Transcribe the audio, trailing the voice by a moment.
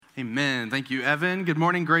Amen. Thank you, Evan. Good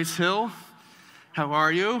morning, Grace Hill. How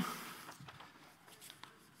are you?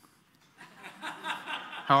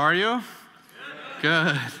 How are you?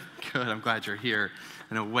 Good. Good. I'm glad you're here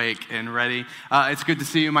and awake and ready. It's good to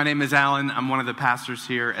see you. My name is Alan. I'm one of the pastors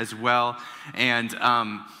here as well. And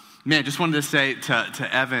just wanted to say to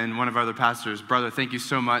Evan, one of our other pastors, brother, thank you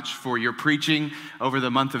so much for your preaching over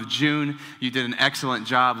the month of June. You did an excellent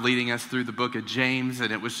job leading us through the book of James,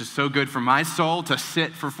 and it was just so good for my soul to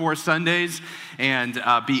sit for 4 Sundays and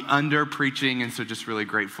be under preaching, and so just really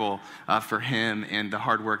grateful for him and the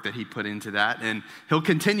hard work that he put into that. And he'll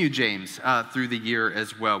continue James through the year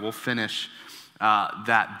as well. We'll finish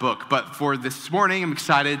that book. But for this morning, I'm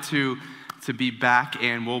excited to be back,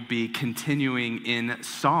 and we'll be continuing in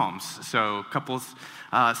Psalms. So a couple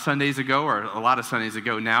Sundays ago, or a lot of Sundays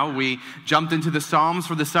ago now, we jumped into the Psalms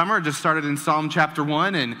for the summer, just started in Psalm chapter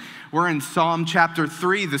 1, and we're in Psalm chapter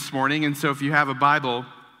 3 this morning. And so if you have a Bible,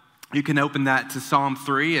 you can open that to Psalm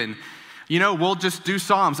 3, and we'll just do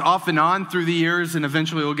Psalms off and on through the years, and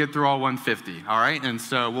eventually we'll get through all 150, all right? And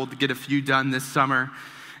so we'll get a few done this summer,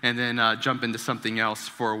 and then jump into something else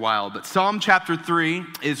for a while. But Psalm chapter 3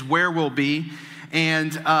 is where we'll be.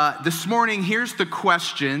 And this morning, here's the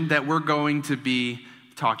question that we're going to be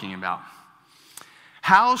talking about.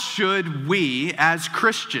 How should we, as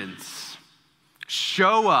Christians,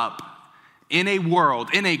 show up in a world,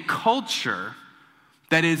 in a culture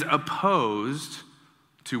that is opposed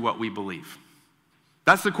to what we believe?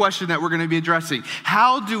 That's the question that we're going to be addressing.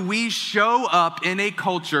 How do we show up in a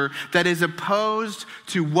culture that is opposed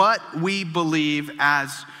to what we believe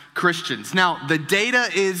as Christians? Now, the data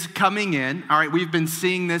is coming in. All right, we've been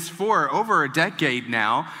seeing this for over a decade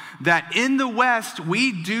now, that in the West,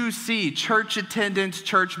 we do see church attendance,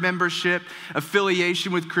 church membership,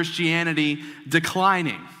 affiliation with Christianity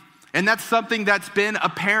declining. And that's something that's been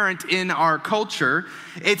apparent in our culture.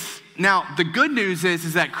 Now, the good news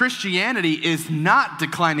is that Christianity is not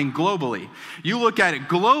declining globally. You look at it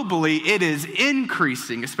globally, it is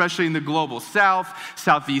increasing, especially in the global South,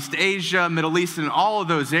 Southeast Asia, Middle East, and all of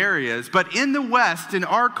those areas. But in the West, in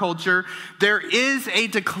our culture, there is a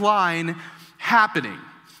decline happening.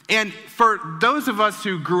 And for those of us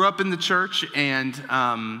who grew up in the church and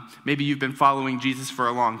maybe you've been following Jesus for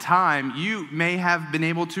a long time, you may have been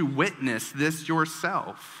able to witness this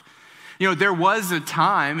yourself. There was a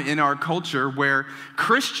time in our culture where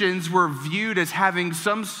Christians were viewed as having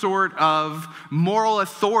some sort of moral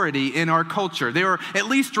authority in our culture. They were at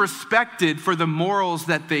least respected for the morals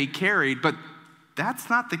that they carried, but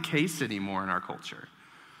that's not the case anymore in our culture.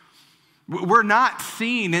 We're not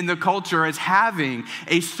seen in the culture as having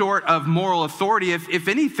a sort of moral authority. If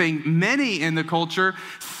anything, many in the culture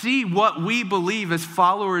see what we believe as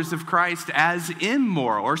followers of Christ as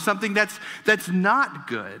immoral or something that's not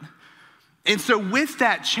good. And so with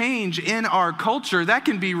that change in our culture, that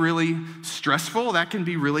can be really stressful. That can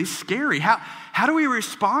be really scary. How do we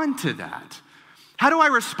respond to that? How do I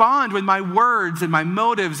respond when my words and my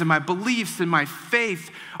motives and my beliefs and my faith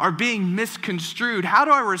are being misconstrued? How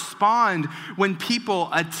do I respond when people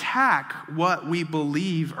attack what we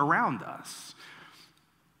believe around us?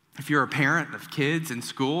 If you're a parent of kids in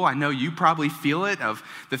school, I know you probably feel it, of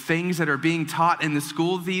the things that are being taught in the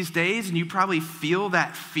school these days, and you probably feel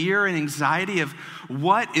that fear and anxiety of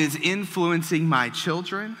what is influencing my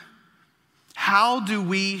children. How do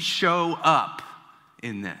we show up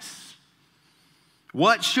in this?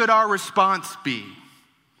 What should our response be?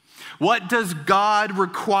 What does God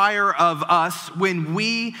require of us when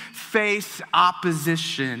we face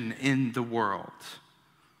opposition in the world?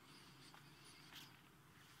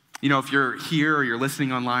 If you're here or you're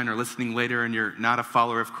listening online or listening later and you're not a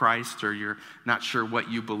follower of Christ or you're not sure what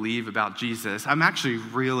you believe about Jesus, I'm actually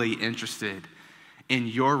really interested in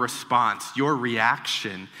your response, your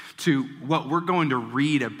reaction to what we're going to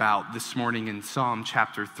read about this morning in Psalm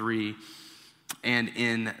chapter 3 and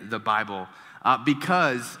in the Bible.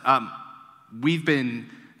 Because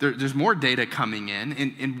there's more data coming in,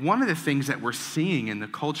 and one of the things that we're seeing in the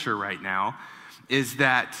culture right now is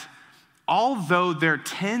that although there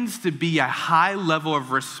tends to be a high level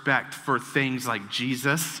of respect for things like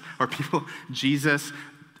Jesus, the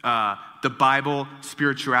Bible,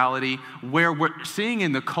 spirituality, where we're seeing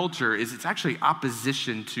in the culture is it's actually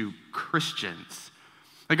opposition to Christians.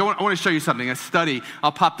 I want to show you something, a study.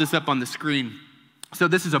 I'll pop this up on the screen. So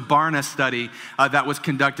this is a Barna study that was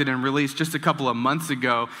conducted and released just a couple of months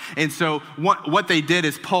ago. And so what they did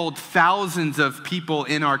is polled thousands of people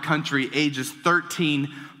in our country, ages 13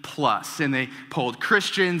 And they polled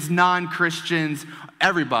Christians, non-Christians,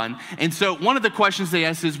 everyone. And so one of the questions they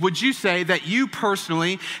asked is, would you say that you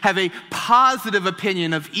personally have a positive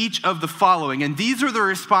opinion of each of the following? And these are the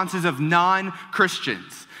responses of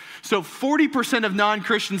non-Christians. So 40% of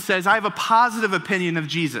non-Christians says, I have a positive opinion of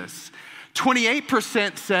Jesus.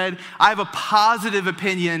 28% said, I have a positive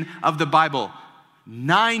opinion of the Bible.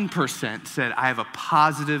 9% said, I have a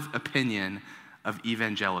positive opinion of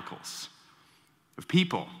evangelicals, of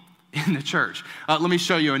people in the church. Let me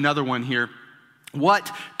show you another one here.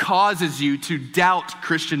 What causes you to doubt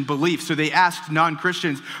Christian belief? So they asked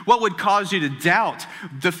non-Christians, what would cause you to doubt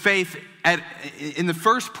the faith in the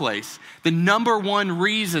first place? The number one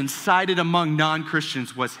reason cited among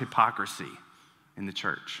non-Christians was hypocrisy in the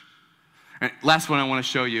church. And last one I want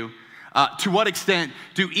to show you. To what extent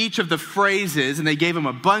do each of the phrases, and they gave them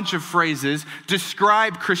a bunch of phrases,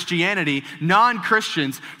 describe Christianity?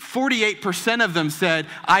 Non-Christians, 48% of them said,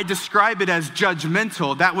 I describe it as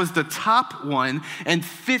judgmental. That was the top one. And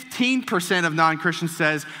 15% of non-Christians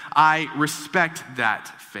says, I respect that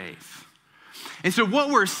faith. And so what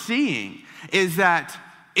we're seeing is that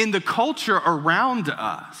in the culture around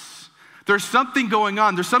us, there's something going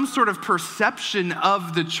on. There's some sort of perception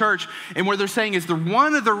of the church, and what they're saying is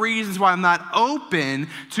one of the reasons why I'm not open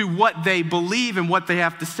to what they believe and what they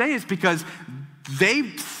have to say is because they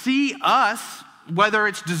see us, whether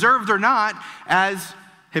it's deserved or not, as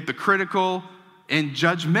hypocritical and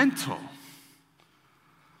judgmental.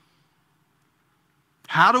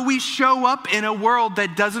 How do we show up in a world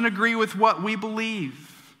that doesn't agree with what we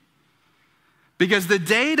believe? Because the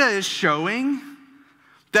data is showing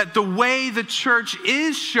that the way the church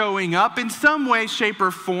is showing up in some way, shape,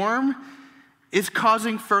 or form is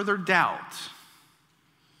causing further doubt.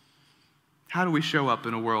 How do we show up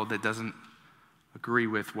in a world that doesn't agree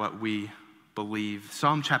with what we believe?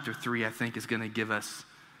 Psalm chapter 3, I think, is going to give us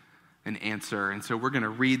an answer. And so we're going to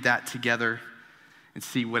read that together and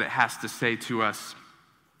see what it has to say to us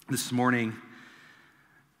this morning.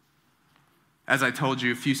 As I told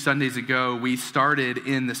you a few Sundays ago, we started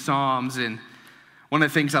in the Psalms, and one of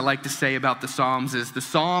the things I like to say about the Psalms is the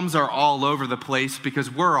Psalms are all over the place because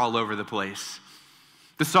we're all over the place.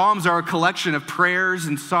 The Psalms are a collection of prayers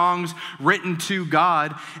and songs written to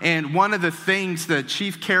God. And one of the things, the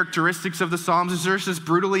chief characteristics of the Psalms is they're just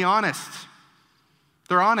brutally honest.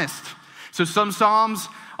 They're honest. So some Psalms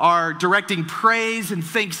are directing praise and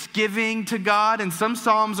thanksgiving to God, and some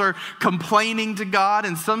Psalms are complaining to God,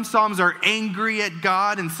 and some Psalms are angry at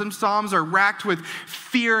God, and some Psalms are racked with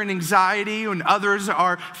fear and anxiety, and others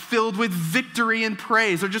are filled with victory and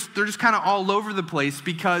praise. They're just kind of all over the place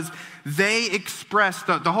because they express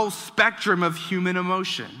the whole spectrum of human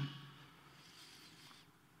emotion.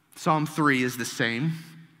 Psalm 3 is the same.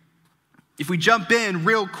 If we jump in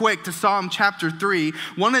real quick to Psalm chapter 3,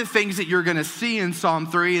 one of the things that you're going to see in Psalm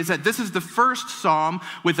 3 is that this is the first psalm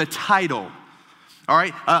with a title. All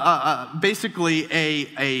right, basically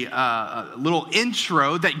a little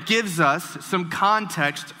intro that gives us some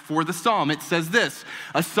context for the psalm. It says this,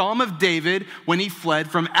 a psalm of David when he fled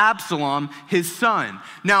from Absalom, his son.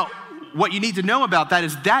 Now, what you need to know about that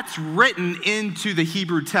is that's written into the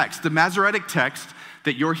Hebrew text, the Masoretic text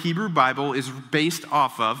that your Hebrew Bible is based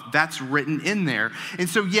off of, that's written in there. And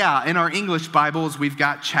so, yeah, in our English Bibles, we've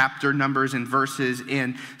got chapter numbers and verses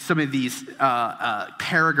and some of these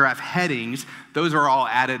paragraph headings. Those are all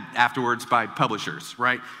added afterwards by publishers,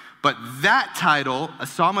 right? But that title, A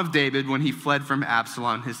Psalm of David when he fled from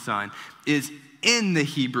Absalom, his son, is in the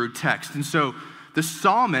Hebrew text. And so the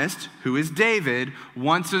psalmist, who is David,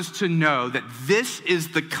 wants us to know that this is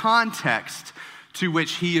the context to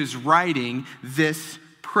which he is writing this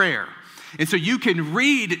prayer. And so you can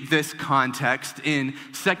read this context in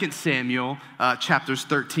 2 Samuel chapters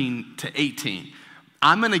 13 to 18.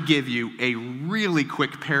 I'm going to give you a really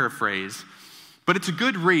quick paraphrase, but it's a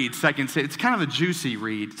good read. It's kind of a juicy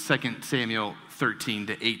read, 2 Samuel 13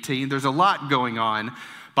 to 18. There's a lot going on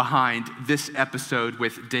behind this episode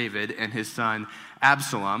with David and his son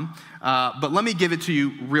Absalom. But let me give it to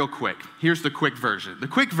you real quick. Here's the quick version. The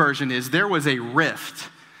quick version is there was a rift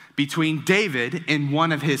between David and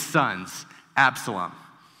one of his sons, Absalom.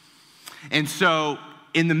 And so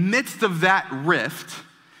in the midst of that rift,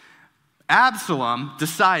 Absalom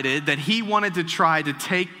decided that he wanted to try to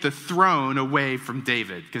take the throne away from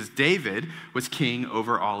David because David was king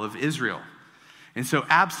over all of Israel. And so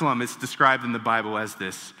Absalom is described in the Bible as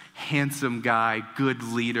this handsome guy, good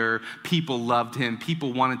leader. People loved him.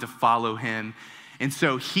 People wanted to follow him. And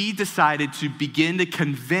so he decided to begin to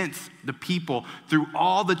convince the people through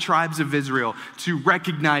all the tribes of Israel to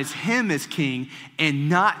recognize him as king and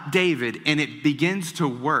not David. And it begins to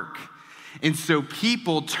work. And so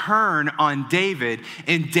people turn on David,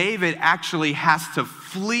 and David actually has to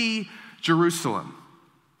flee Jerusalem.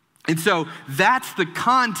 And so that's the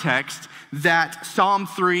context that Psalm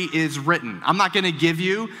 3 is written. I'm not going to give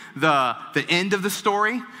you the end of the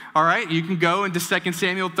story, all right? You can go into 2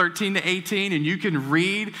 Samuel 13 to 18, and you can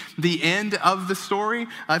read the end of the story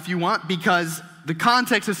if you want, because the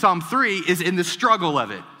context of Psalm 3 is in the struggle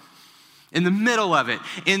of it, in the middle of it,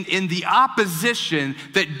 in the opposition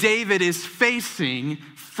that David is facing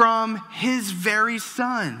from his very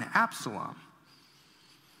son, Absalom.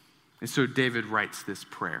 And so David writes this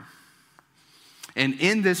prayer. And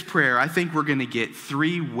in this prayer, I think we're going to get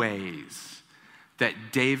 3 ways that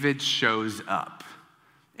David shows up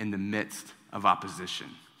in the midst of opposition.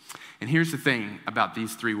 And here's the thing about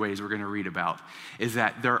these 3 ways we're going to read about, is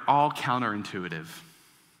that they're all counterintuitive.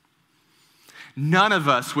 None of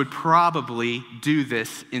us would probably do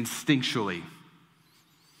this instinctually.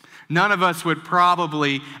 None of us would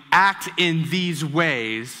probably act in these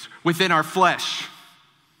ways within our flesh.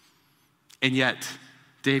 And yet,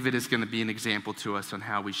 David is going to be an example to us on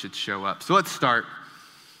how we should show up. So let's start.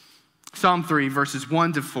 Psalm 3, verses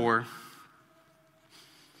 1 to 4.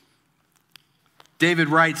 David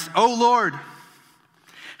writes, "O Lord,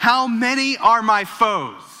 how many are my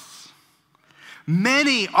foes?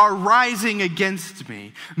 Many are rising against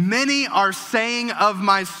me. Many are saying of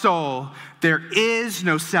my soul, there is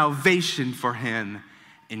no salvation for him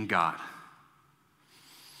in God."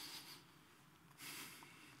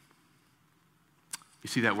 You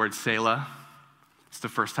see that word Selah? It's the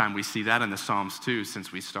first time we see that in the Psalms too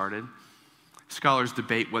since we started. Scholars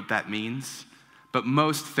debate what that means, but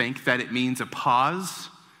most think that it means a pause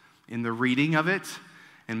in the reading of it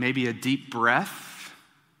and maybe a deep breath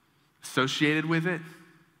associated with it.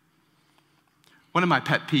 One of my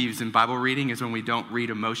pet peeves in Bible reading is when we don't read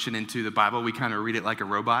emotion into the Bible, we kind of read it like a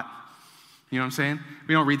robot. You know what I'm saying?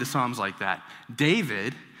 We don't read the Psalms like that.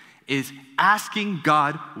 David is asking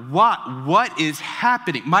God, what is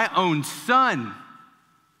happening? My own son.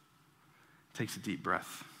 Takes a deep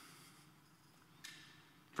breath.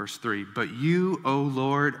 Verse 3, "But you, O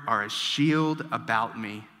Lord, are a shield about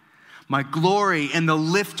me, my glory and the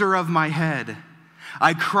lifter of my head.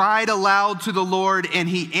 I cried aloud to the Lord, and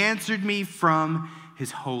he answered me from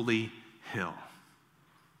his holy hill."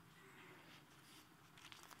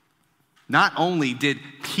 Not only did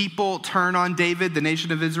people turn on David, the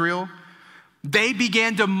nation of Israel, they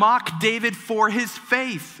began to mock David for his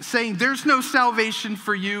faith, saying, "There's no salvation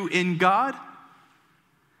for you in God."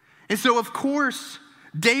 And so, of course,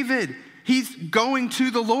 David, he's going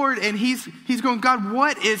to the Lord and he's going, "God,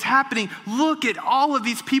 what is happening? Look at all of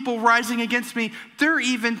these people rising against me. They're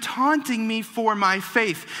even taunting me for my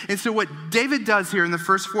faith." And so what David does here in the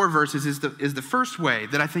first 4 verses is the first way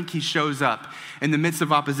that I think he shows up in the midst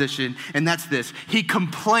of opposition, and that's this. He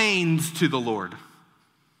complains to the Lord.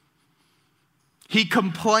 He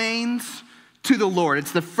complains to the Lord.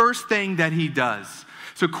 It's the first thing that he does.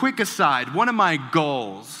 So quick aside, one of my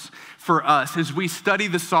goals for us as we study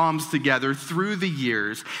the Psalms together through the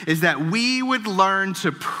years is that we would learn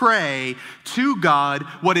to pray to God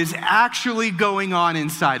what is actually going on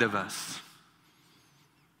inside of us.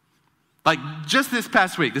 Like just this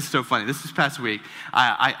past week, this is so funny. This past week,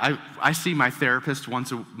 I see my therapist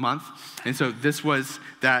once a month, and so this was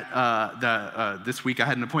this week I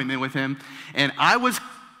had an appointment with him, and actually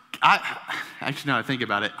now I think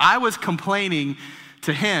about it, I was complaining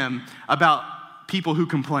to him about people who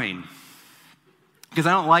complain, because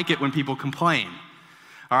I don't like it when people complain.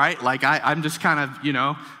 All right, like I'm just kind of,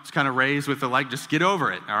 raised with the just get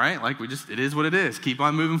over it. All right, like it is what it is. Keep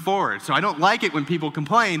on moving forward. So I don't like it when people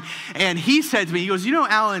complain. And he said to me, he goes,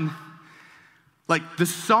 Alan, like the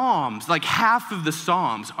Psalms, like half of the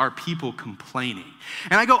Psalms are people complaining.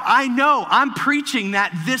 And I go, I know, I'm preaching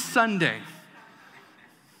that this Sunday.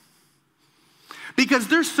 Because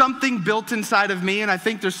there's something built inside of me, and I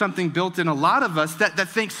think there's something built in a lot of us that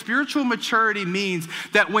thinks spiritual maturity means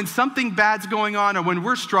that when something bad's going on or when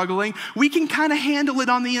we're struggling, we can kind of handle it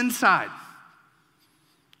on the inside.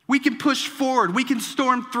 We can push forward. We can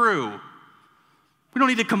storm through. We don't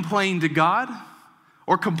need to complain to God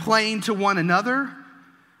or complain to one another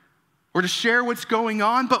or to share what's going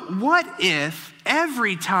on. But what if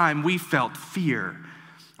every time we felt fear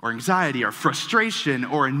or anxiety or frustration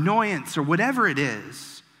or annoyance or whatever it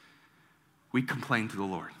is, we complain to the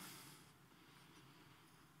Lord?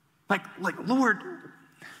 Like Lord,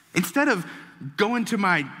 instead of going to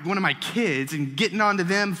one of my kids and getting onto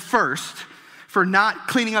them first for not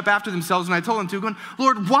cleaning up after themselves, and I told them to, going,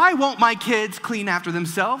 Lord, why won't my kids clean after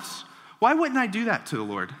themselves? Why wouldn't I do that to the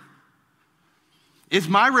Lord? Is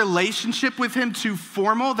my relationship with him too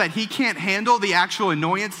formal that he can't handle the actual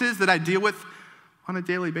annoyances that I deal with on a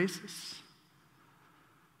daily basis?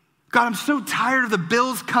 God, I'm so tired of the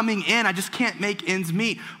bills coming in. I just can't make ends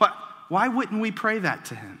meet. Why wouldn't we pray that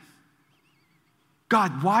to him?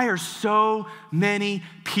 God, why are so many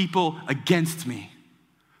people against me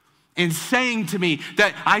and saying to me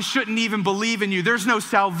that I shouldn't even believe in you? There's no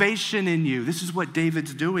salvation in you. This is what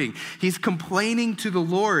David's doing. He's complaining to the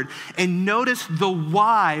Lord. And notice the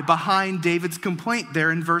why behind David's complaint there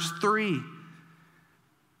in verse 3.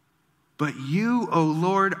 But you, O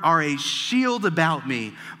Lord, are a shield about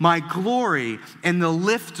me, my glory, and the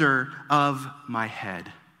lifter of my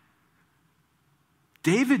head.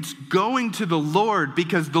 David's going to the Lord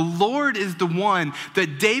because the Lord is the one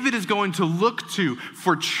that David is going to look to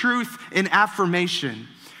for truth and affirmation.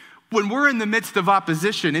 When we're in the midst of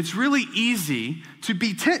opposition, it's really easy to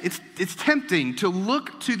be, it's tempting to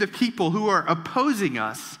look to the people who are opposing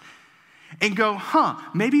us and go,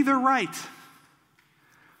 maybe they're right.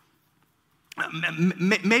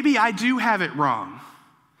 Maybe I do have it wrong.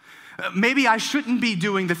 Maybe I shouldn't be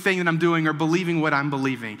doing the thing that I'm doing or believing what I'm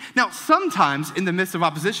believing. Now, sometimes in the midst of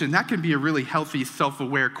opposition, that can be a really healthy,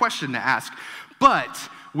 self-aware question to ask. But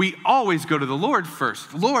we always go to the Lord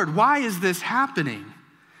first. Lord, why is this happening?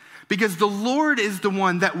 Because the Lord is the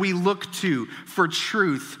one that we look to for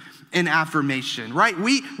truth and affirmation, right?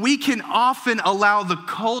 We can often allow the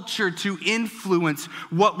culture to influence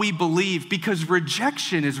what we believe because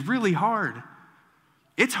rejection is really hard.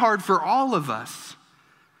 It's hard for all of us.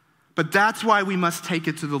 But that's why we must take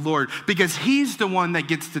it to the Lord, because he's the one that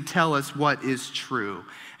gets to tell us what is true.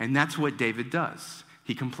 And that's what David does.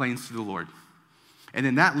 He complains to the Lord. And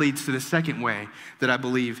then that leads to the second way that I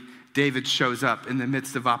believe David shows up in the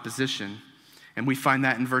midst of opposition. And we find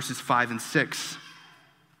that in verses 5 and 6.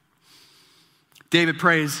 David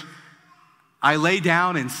prays, I lay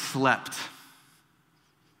down and slept.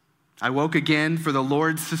 I woke again, for the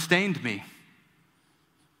Lord sustained me.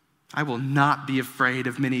 I will not be afraid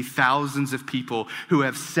of many thousands of people who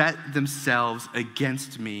have set themselves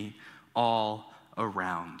against me all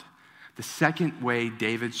around. The second way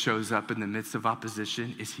David shows up in the midst of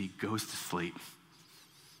opposition is he goes to sleep.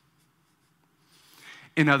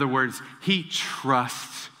 In other words, he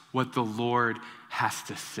trusts what the Lord has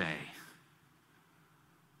to say.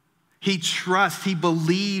 He trusts, he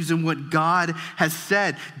believes in what God has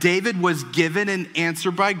said. David was given an answer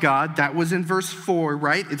by God. That was in verse 4,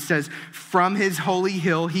 right? It says, from his holy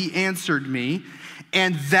hill he answered me,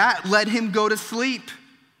 and that let him go to sleep.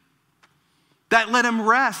 That let him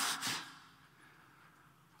rest.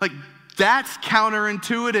 Like, that's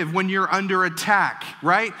counterintuitive when you're under attack,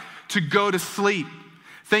 right? To go to sleep.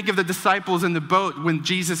 Think of the disciples in the boat when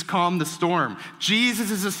Jesus calmed the storm. Jesus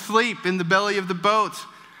is asleep in the belly of the boat.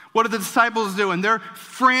 What are the disciples doing? They're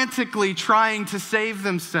frantically trying to save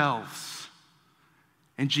themselves.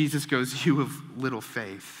 And Jesus goes, you have little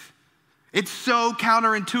faith. It's so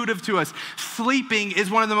counterintuitive to us. Sleeping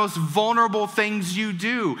is one of the most vulnerable things you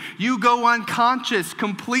do. You go unconscious,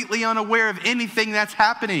 completely unaware of anything that's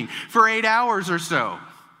happening for 8 hours or so.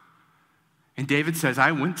 And David says,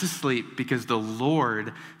 I went to sleep because the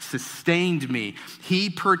Lord sustained me. He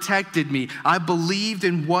protected me. I believed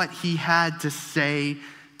in what he had to say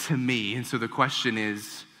to me. And so the question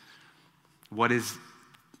is, what is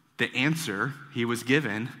the answer he was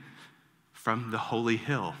given from the holy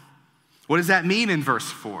hill? What does that mean in verse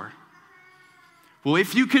 4? Well,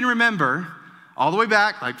 if you can remember, all the way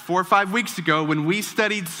back like 4 or 5 weeks ago when we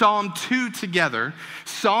studied Psalm 2 together,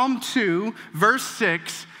 Psalm 2, verse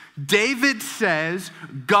 6, David says,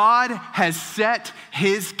 God has set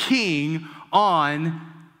his king on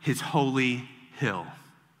his holy hill.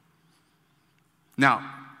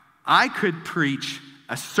 Now, I could preach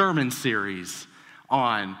a sermon series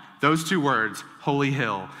on those two words, holy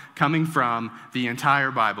hill, coming from the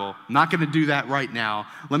entire Bible. I'm not going to do that right now.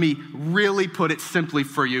 Let me really put it simply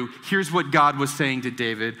for you. Here's what God was saying to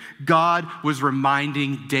David. God was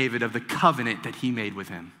reminding David of the covenant that he made with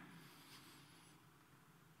him.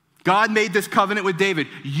 God made this covenant with David.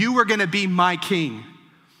 You are going to be my king.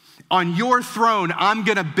 On your throne, I'm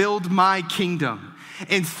going to build my kingdom.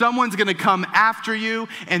 And someone's going to come after you,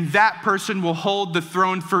 and that person will hold the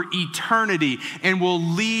throne for eternity and will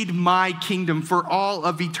lead my kingdom for all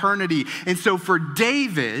of eternity. And so for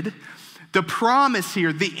David, the promise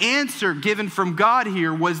here, the answer given from God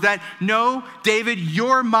here was that, no, David,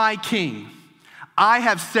 you're my king. I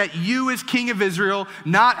have set you as king of Israel,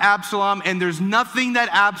 not Absalom, and there's nothing that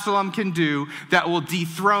Absalom can do that will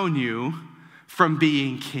dethrone you from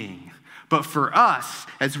being king. But for us,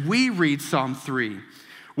 as we read Psalm 3,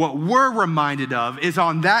 What we're reminded of is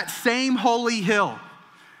on that same holy hill,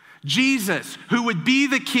 Jesus, who would be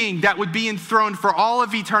the king that would be enthroned for all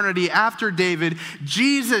of eternity after David,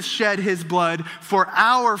 Jesus shed his blood for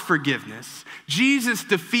our forgiveness. Jesus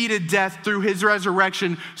defeated death through his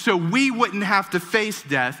resurrection so we wouldn't have to face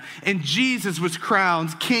death. And Jesus was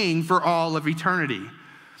crowned king for all of eternity.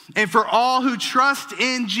 And for all who trust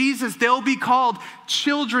in Jesus, they'll be called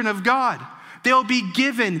children of God. They'll be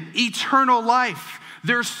given eternal life.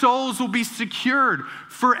 Their souls will be secured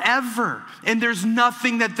forever, and there's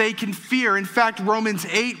nothing that they can fear. In fact, Romans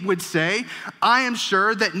 8 would say, I am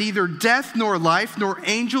sure that neither death nor life, nor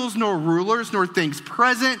angels nor rulers, nor things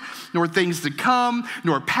present, nor things to come,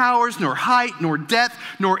 nor powers, nor height, nor depth,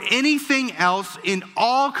 nor anything else in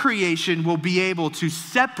all creation will be able to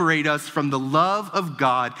separate us from the love of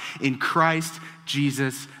God in Christ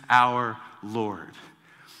Jesus our Lord.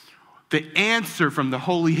 The answer from the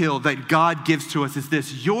holy hill that God gives to us is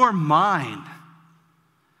this: you're mine.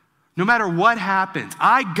 No matter what happens,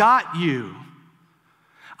 I got you.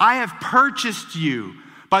 I have purchased you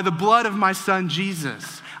by the blood of my son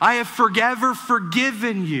Jesus. I have forever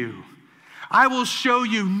forgiven you. I will show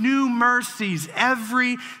you new mercies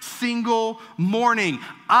every single morning.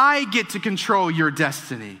 I get to control your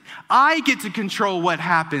destiny. I get to control what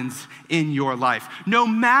happens in your life. No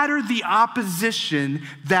matter the opposition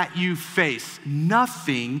that you face,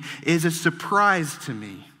 nothing is a surprise to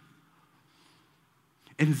me.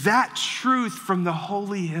 And that truth from the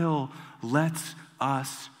holy hill lets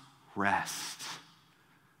us rest.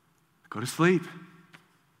 Go to sleep.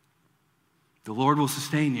 The Lord will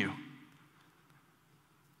sustain you.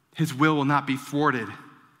 His will not be thwarted,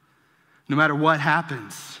 no matter what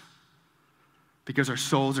happens, because our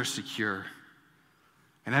souls are secure.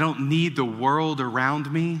 And I don't need the world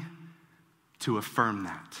around me to affirm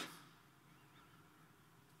that.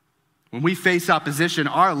 When we face opposition,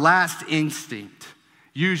 our last instinct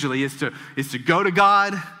usually is to go to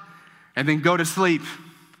God and then go to sleep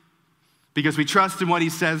because we trust in what he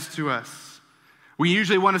says to us. We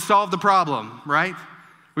usually want to solve the problem, right?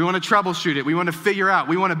 We want to troubleshoot it. We want to figure out.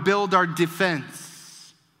 We want to build our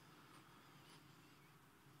defense.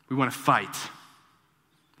 We want to fight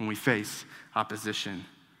when we face opposition.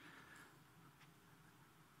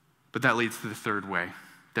 But that leads to the third way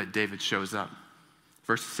that David shows up.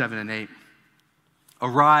 Verses 7 and 8.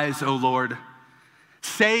 Arise, O Lord.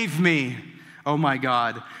 Save me, O my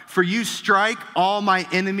God. For you strike all my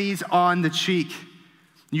enemies on the cheek.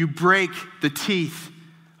 You break the teeth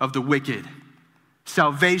of the wicked.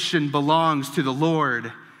 Salvation belongs to the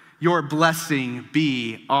Lord. Your blessing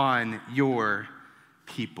be on your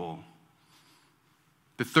people.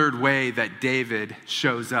 The third way that David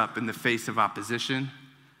shows up in the face of opposition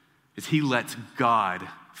is he lets God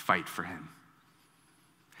fight for him.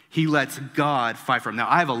 He lets God fight for him. Now,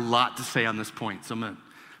 I have a lot to say on this point, so I'm going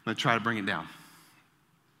to try to bring it down.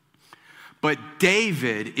 But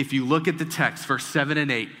David, if you look at the text, verse 7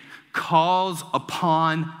 and 8, calls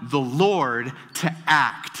upon the Lord to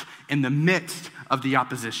act in the midst of the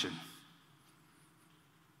opposition.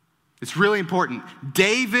 It's really important.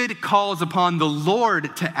 David calls upon the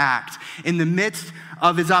Lord to act in the midst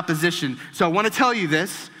of his opposition. So I want to tell you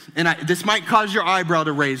this, and this might cause your eyebrow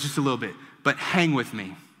to raise just a little bit, but hang with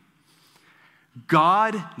me.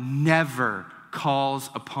 God never calls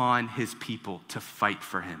upon his people to fight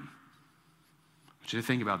for him. I want you to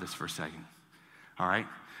think about this for a second. All right?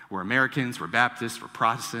 We're Americans, we're Baptists, we're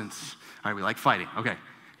Protestants. All right, we like fighting. Okay.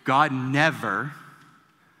 God never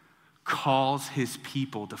calls his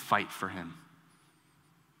people to fight for him.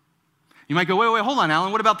 You might go, wait, hold on,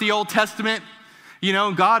 Alan. What about the Old Testament? You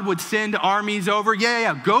know, God would send armies over.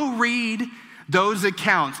 Yeah. Go read those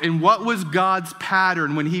accounts. And what was God's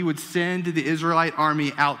pattern when he would send the Israelite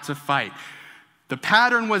army out to fight? The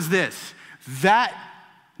pattern was this: that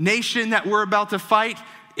nation that we're about to fight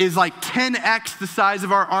is like 10x the size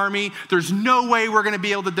of our army. There's no way we're going to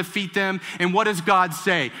be able to defeat them. And what does God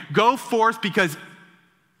say? Go forth because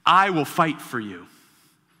I will fight for you.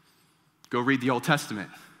 Go read the Old Testament.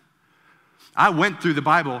 I went through the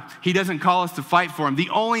Bible. He doesn't call us to fight for him. The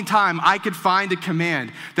only time I could find a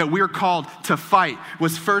command that we're called to fight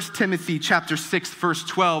was 1 Timothy chapter 6, verse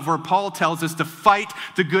 12, where Paul tells us to fight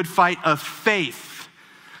the good fight of faith,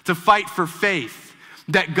 to fight for faith,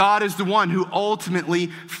 that God is the one who ultimately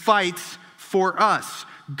fights for us.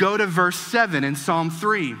 Go to verse 7 in Psalm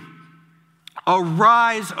 3.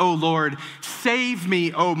 Arise, O Lord, save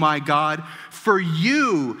me, O my God, for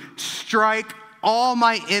you strike all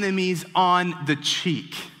my enemies on the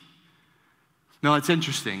cheek. Now, it's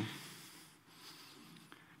interesting.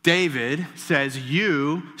 David says,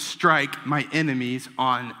 you strike my enemies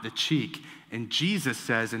on the cheek. And Jesus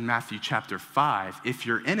says in Matthew chapter 5, if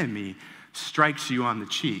your enemy strikes you on the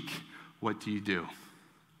cheek, what do?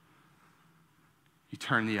 You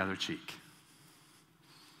turn the other cheek.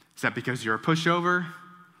 Is that because you're a pushover?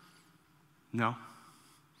 No.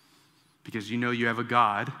 Because you know you have a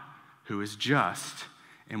God who is just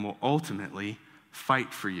and will ultimately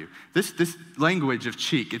fight for you. This language of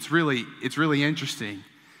cheek, it's really interesting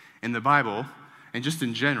in the Bible and just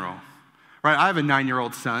in general. Right? I have a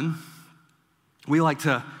 9-year-old son. We like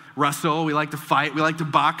to wrestle, we like to fight, we like to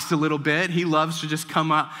box a little bit. He loves to just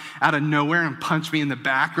come up out of nowhere and punch me in the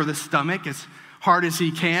back or the stomach as hard as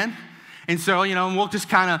he can. And so, we'll just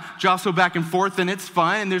kind of jostle back and forth, and it's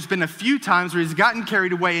fun. And there's been a few times where he's gotten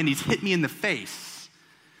carried away and he's hit me in the face.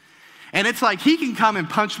 And it's like he can come and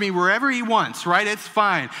punch me wherever he wants, right? It's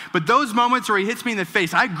fine. But those moments where he hits me in the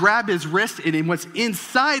face, I grab his wrist, and what's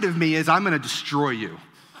inside of me is I'm going to destroy you.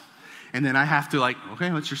 And then I have to okay,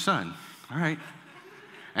 that's your son. All right.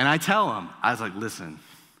 And I tell him, I was like, listen,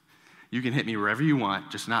 you can hit me wherever you want,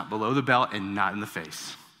 just not below the belt and not in the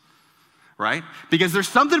face. Right? Because there's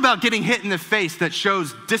something about getting hit in the face that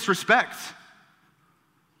shows disrespect.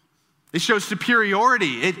 It shows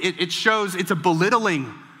superiority. It shows it's a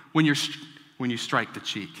belittling when you strike the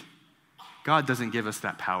cheek. God doesn't give us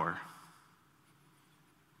that power.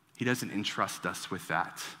 He doesn't entrust us with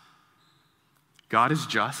that. God is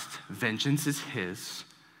just. Vengeance is his.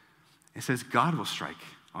 It says God will strike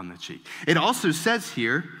on the cheek. It also says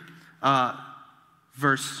here,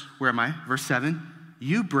 verse 7,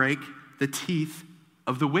 you break the teeth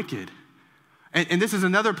of the wicked. And this is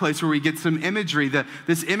another place where we get some imagery.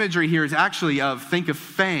 This imagery here is actually think of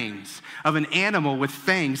fangs, of an animal with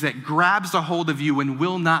fangs that grabs a hold of you and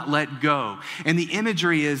will not let go. And the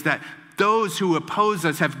imagery is that those who oppose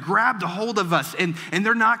us have grabbed a hold of us and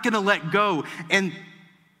they're not going to let go. And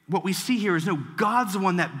what we see here is no, God's the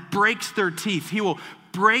one that breaks their teeth. He will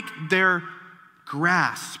break their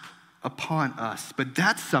grasp upon us. But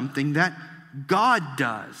that's something that God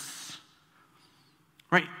does.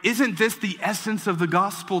 Right? Isn't this the essence of the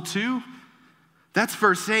gospel too? That's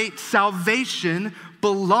verse 8. Salvation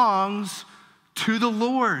belongs to the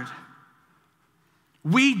Lord.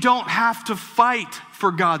 We don't have to fight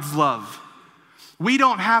for God's love. We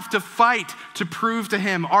don't have to fight to prove to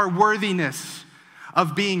him our worthiness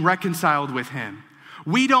of being reconciled with him.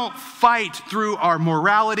 We don't fight through our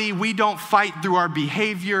morality. We don't fight through our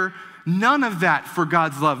behavior. None of that for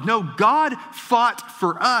God's love. No, God fought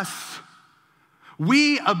for us.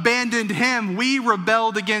 We abandoned him, we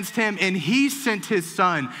rebelled against him, and he sent his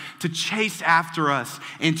son to chase after us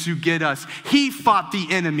and to get us. He fought the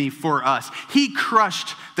enemy for us. He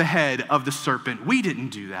crushed the head of the serpent. We didn't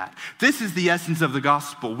do that. This is the essence of the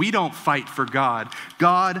gospel. We don't fight for God.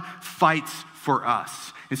 God fights for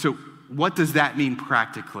us. And so what does that mean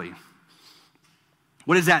practically?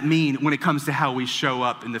 What does that mean when it comes to how we show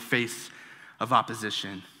up in the face of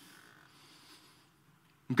opposition?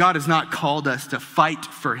 God has not called us to fight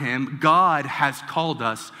for him. God has called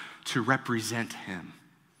us to represent him,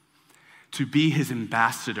 to be his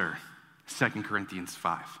ambassador, 2 Corinthians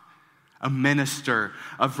 5, a minister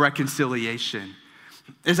of reconciliation.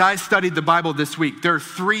 As I studied the Bible this week, there are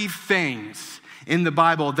 3 things in the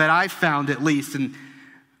Bible that I found at least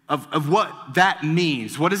of what that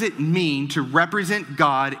means. What does it mean to represent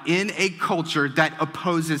God in a culture that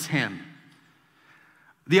opposes him?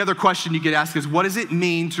 The other question you get asked is, what does it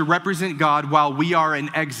mean to represent God while we are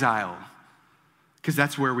in exile? Because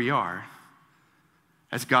that's where we are.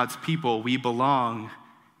 As God's people, we belong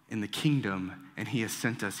in the kingdom, and he has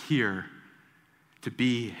sent us here to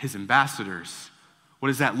be his ambassadors. What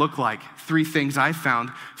does that look like? 3 things I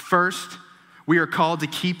found. First, we are called to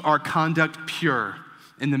keep our conduct pure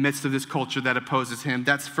in the midst of this culture that opposes him.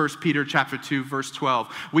 That's 1 Peter chapter 2, verse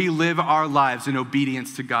 12. We live our lives in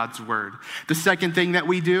obedience to God's word. The second thing that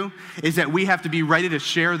we do is that we have to be ready to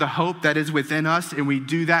share the hope that is within us, and we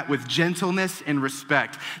do that with gentleness and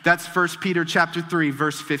respect. That's 1 Peter chapter 3,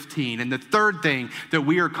 verse 15. And the third thing that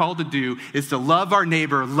we are called to do is to love our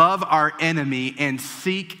neighbor, love our enemy, and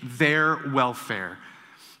seek their welfare.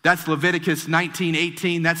 That's Leviticus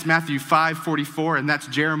 19:18, that's Matthew 5:44, and that's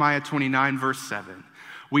Jeremiah 29, verse 7.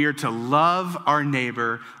 We are to love our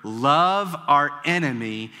neighbor, love our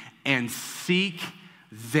enemy, and seek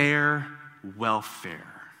their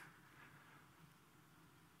welfare.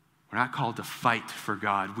 We're not called to fight for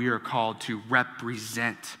God. We are called to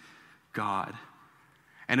represent God.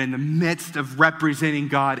 And in the midst of representing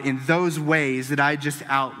God in those ways that I just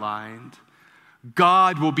outlined,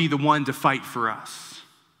 God will be the one to fight for us.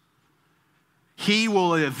 He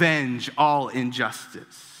will avenge all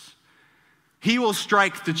injustice. He will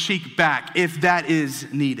strike the cheek back if that is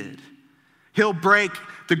needed. He'll break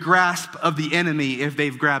the grasp of the enemy if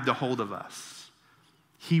they've grabbed a hold of us.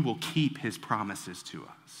 He will keep his promises to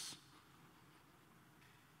us.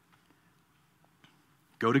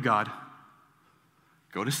 Go to God,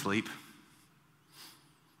 go to sleep,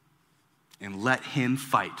 and let him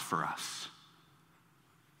fight for us.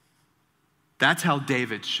 That's how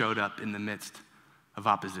David showed up in the midst of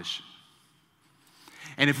opposition.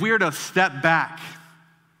 And if we were to step back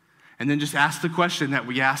and then just ask the question that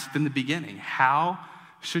we asked in the beginning, how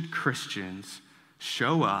should Christians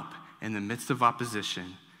show up in the midst of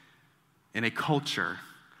opposition in a culture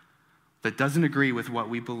that doesn't agree with what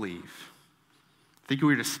we believe? I think if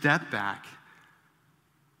we were to step back,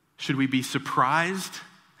 should we be surprised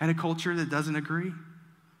at a culture that doesn't agree?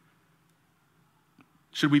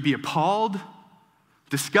 Should we be appalled,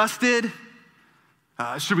 disgusted?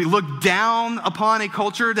 Should we look down upon a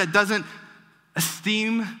culture that doesn't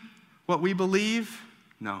esteem what we believe?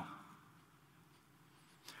 No.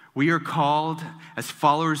 We are called as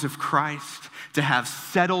followers of Christ to have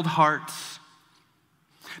settled hearts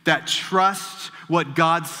that trust what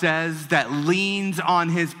God says, that leans on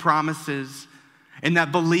his promises, and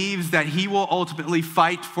that believes that he will ultimately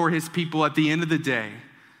fight for his people at the end of the day.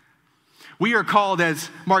 We are called, as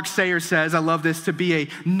Mark Sayer says, I love this, to be a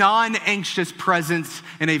non-anxious presence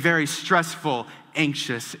in a very stressful,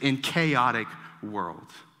 anxious, and chaotic world.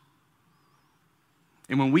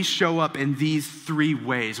 And when we show up in these three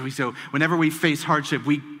ways, whenever we face hardship,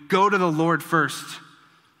 we go to the Lord first.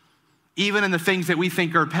 Even in the things that we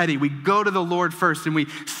think are petty, we go to the Lord first and we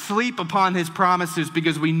sleep upon his promises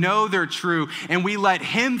because we know they're true, and we let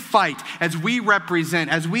him fight as we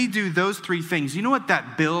represent, as we do those three things. You know what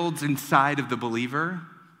that builds inside of the believer?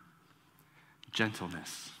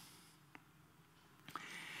 Gentleness.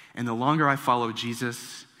 And the longer I follow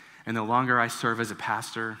Jesus and the longer I serve as a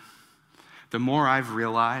pastor, the more I've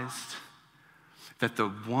realized that the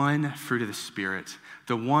one fruit of the Spirit,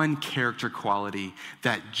 the one character quality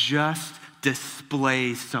that just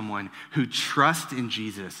displays someone who trusts in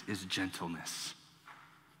Jesus is gentleness.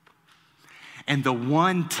 And the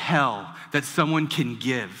one tell that someone can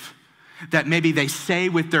give, that maybe they say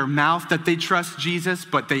with their mouth that they trust Jesus,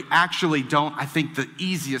 but they actually don't, I think the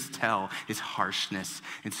easiest tell is harshness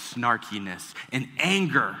and snarkiness and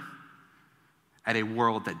anger at a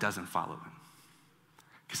world that doesn't follow him.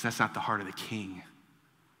 Because that's not the heart of the King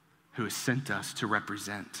who has sent us to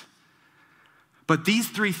represent. But these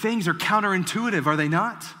three things are counterintuitive, are they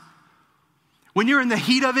not? When you're in the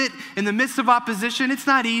heat of it, in the midst of opposition, it's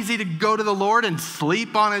not easy to go to the Lord and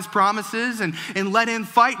sleep on his promises and let him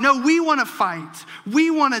fight. No, we want to fight. We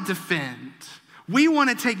want to defend. We want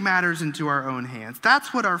to take matters into our own hands.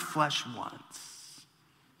 That's what our flesh wants.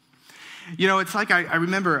 You know, it's like I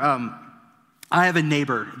remember I have a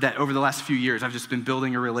neighbor that over the last few years I've just been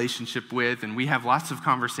building a relationship with, and we have lots of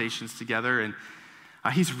conversations together, and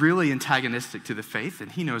he's really antagonistic to the faith, and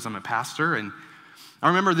he knows I'm a pastor. And I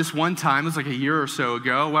remember this one time, it was like a year or so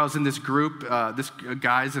ago, while I was in this group,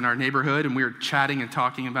 guys in our neighborhood, and we were chatting and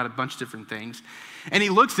talking about a bunch of different things. And he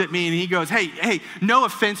looks at me and he goes, hey, no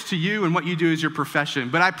offense to you and what you do is your profession,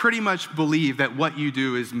 but I pretty much believe that what you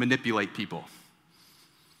do is manipulate people.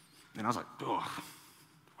 And I was like, oh,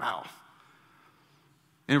 wow.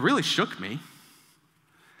 And it really shook me.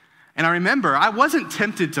 And I remember I wasn't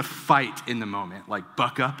tempted to fight in the moment, like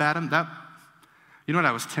buck up at him. You know what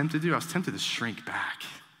I was tempted to do? I was tempted to shrink back.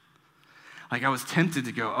 Like I was tempted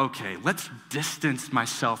to go, okay, let's distance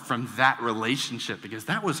myself from that relationship because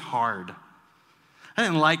that was hard. I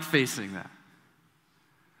didn't like facing that.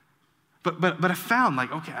 But I found, like,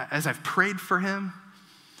 okay, as I've prayed for him,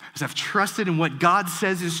 as I've trusted in what God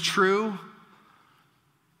says is true,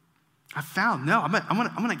 I found, no, I'm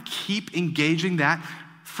gonna keep engaging that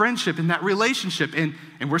friendship and that relationship, and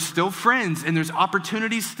we're still friends, and there's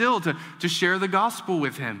opportunities still to share the gospel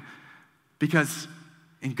with him, because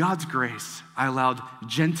in God's grace, I allowed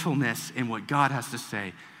gentleness in what God has to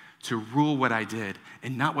say to rule what I did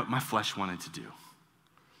and not what my flesh wanted to do.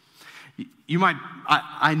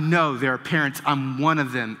 I know there are parents, I'm one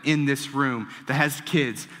of them in this room that has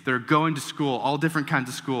kids that are going to school, all different kinds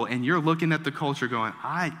of school, and you're looking at the culture going,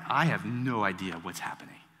 I have no idea what's happening.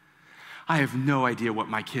 I have no idea what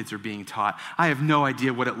my kids are being taught. I have no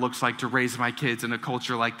idea what it looks like to raise my kids in a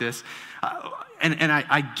culture like this. And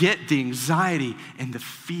I get the anxiety and the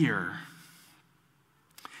fear.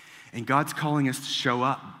 And God's calling us to show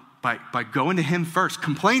up by going to him first.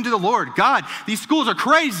 Complain to the Lord. God, these schools are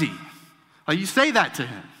crazy. Like you say that to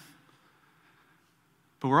him.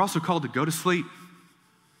 But we're also called to go to sleep.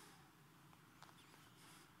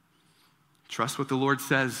 Trust what the Lord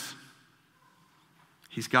says.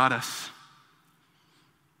 He's got us.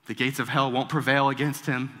 The gates of hell won't prevail against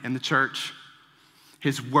him in the church.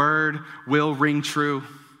 His word will ring true.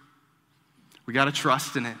 We got to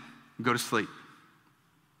trust in it and go to sleep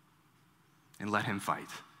and let him fight.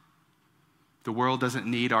 The world doesn't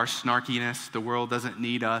need our snarkiness. The world doesn't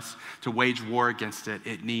need us to wage war against it.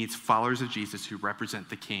 It needs followers of Jesus who represent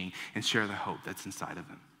the King and share the hope that's inside of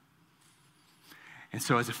him. And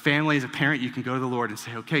so as a family, as a parent, you can go to the Lord and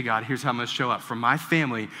say, okay, God, here's how I'm going to show up. For my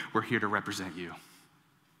family, we're here to represent you.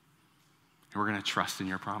 And we're going to trust in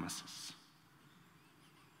your promises.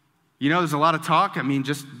 You know, there's a lot of talk,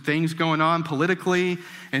 just things going on politically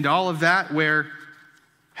and all of that where,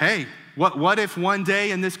 hey, what if one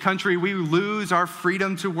day in this country we lose our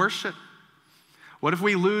freedom to worship? What if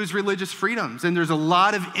we lose religious freedoms? And there's a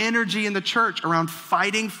lot of energy in the church around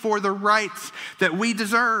fighting for the rights that we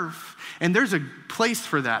deserve. And there's a place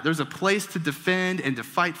for that. There's a place to defend and to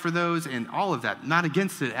fight for those and all of that. Not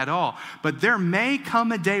against it at all. But there may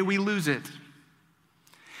come a day we lose it.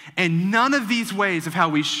 And none of these ways of how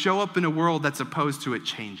we show up in a world that's opposed to it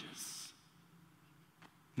changes.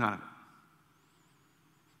 None of it.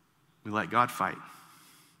 We let God fight.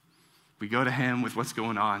 We go to him with what's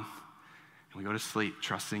going on, and we go to sleep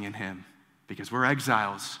trusting in him because we're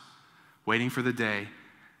exiles waiting for the day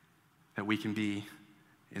that we can be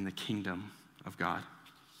in the kingdom of God.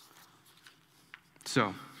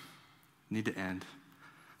 So, need to end.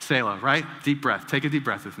 Selah, right? Deep breath. Take a deep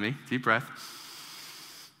breath with me. Deep breath.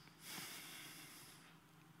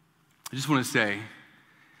 I just want to say,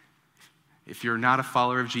 if you're not a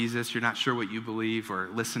follower of Jesus, you're not sure what you believe or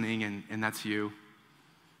listening, and that's you,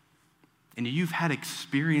 and you've had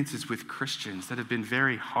experiences with Christians that have been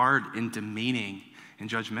very hard and demeaning and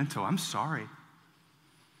judgmental, I'm sorry.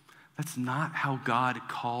 That's not how God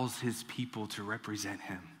calls his people to represent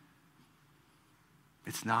him.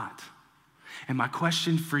 It's not. And my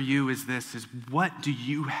question for you is this, is what do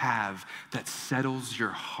you have that settles your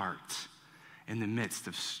heart in the midst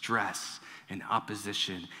of stress and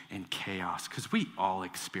opposition and chaos? Because we all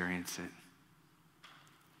experience it.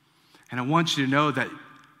 And I want you to know that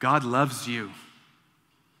God loves you.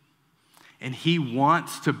 And he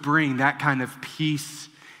wants to bring that kind of peace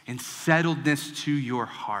and settledness to your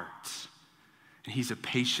heart. And he's a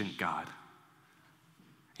patient God.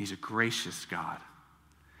 He's a gracious God.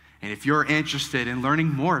 And if you're interested in learning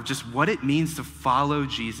more of just what it means to follow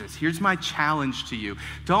Jesus, here's my challenge to you.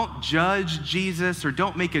 Don't judge Jesus or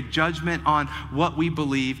don't make a judgment on what we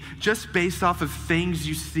believe just based off of things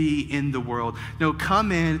you see in the world. No,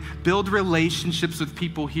 come in, build relationships with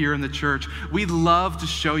people here in the church. We'd love to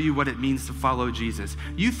show you what it means to follow Jesus.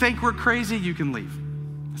 You think we're crazy, you can leave.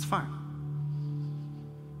 That's fine.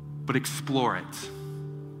 But explore it.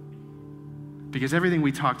 Because everything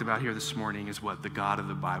we talked about here this morning is what the God of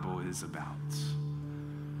the Bible is about.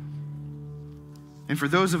 And for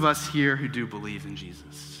those of us here who do believe in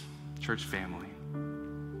Jesus, church family,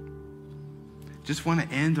 just want to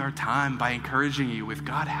end our time by encouraging you with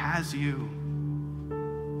God has you.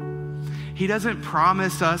 He doesn't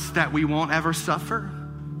promise us that we won't ever suffer.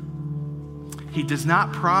 He does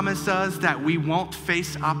not promise us that we won't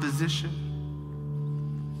face opposition.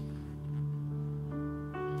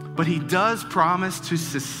 But he does promise to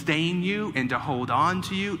sustain you and to hold on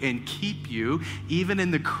to you and keep you even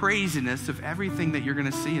in the craziness of everything that you're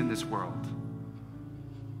going to see in this world.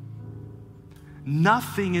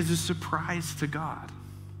 Nothing is a surprise to God.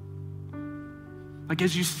 Like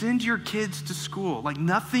as you send your kids to school, like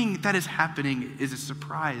nothing that is happening is a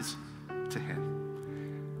surprise to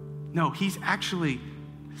him. No, he's actually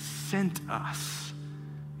sent us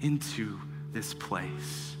into this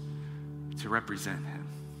place to represent him.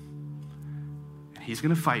 He's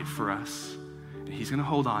going to fight for us, and he's going to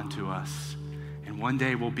hold on to us, and one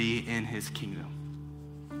day we'll be in his kingdom.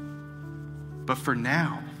 But for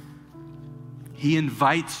now, he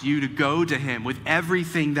invites you to go to him with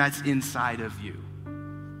everything that's inside of you.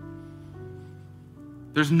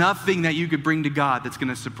 There's nothing that you could bring to God that's going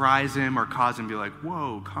to surprise him or cause him to be like,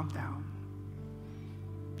 whoa, calm down.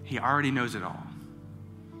 He already knows it all.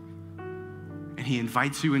 And he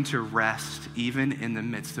invites you into rest even in the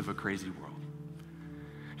midst of a crazy world.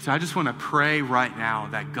 So I just want to pray right now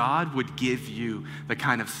that God would give you the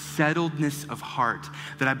kind of settledness of heart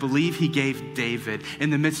that I believe he gave David in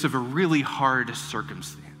the midst of a really hard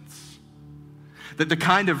circumstance. That the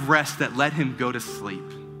kind of rest that let him go to sleep,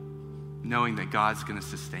 knowing that God's going to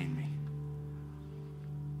sustain me.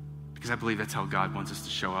 Because I believe that's how God wants us to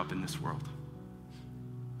show up in this world.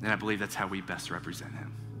 And I believe that's how we best represent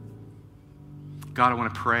him. God, I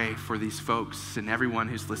want to pray for these folks and everyone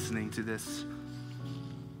who's listening to this.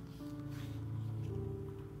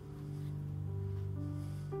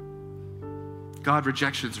 God,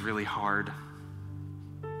 rejection's really hard.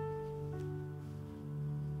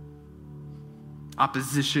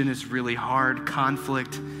 Opposition is really hard.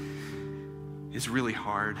 Conflict is really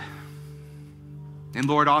hard. And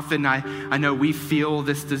Lord, often I know we feel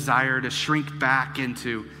this desire to shrink back and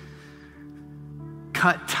to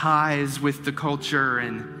cut ties with the culture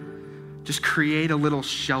and just create a little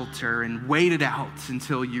shelter and wait it out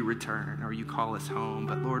until you return or you call us home.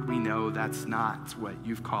 But Lord, we know that's not what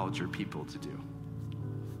you've called your people to do.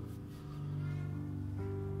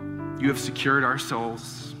 You have secured our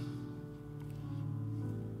souls.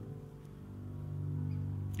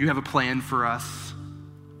 You have a plan for us.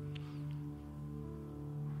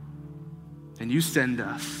 And you send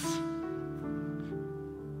us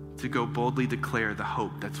to go boldly declare the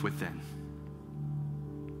hope that's within.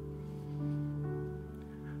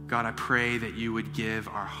 God, I pray that you would give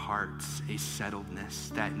our hearts a settledness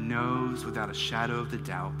that knows without a shadow of the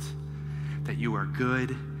doubt that you are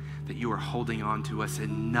good, that you are holding on to us,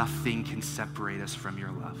 and nothing can separate us from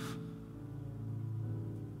your love.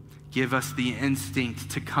 Give us the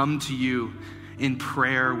instinct to come to you in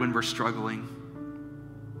prayer when we're struggling.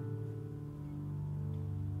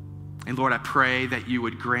 And Lord, I pray that you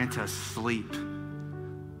would grant us sleep,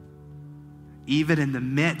 even in the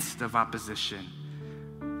midst of opposition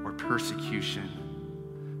or persecution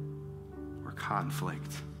or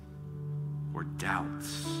conflict or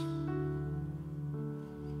doubts.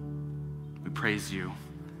 We praise you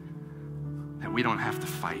that we don't have to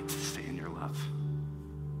fight to stay in your love.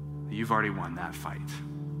 You've already won that fight.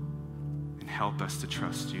 And help us to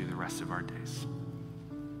trust you the rest of our days.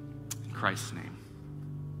 In Christ's name,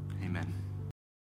 amen.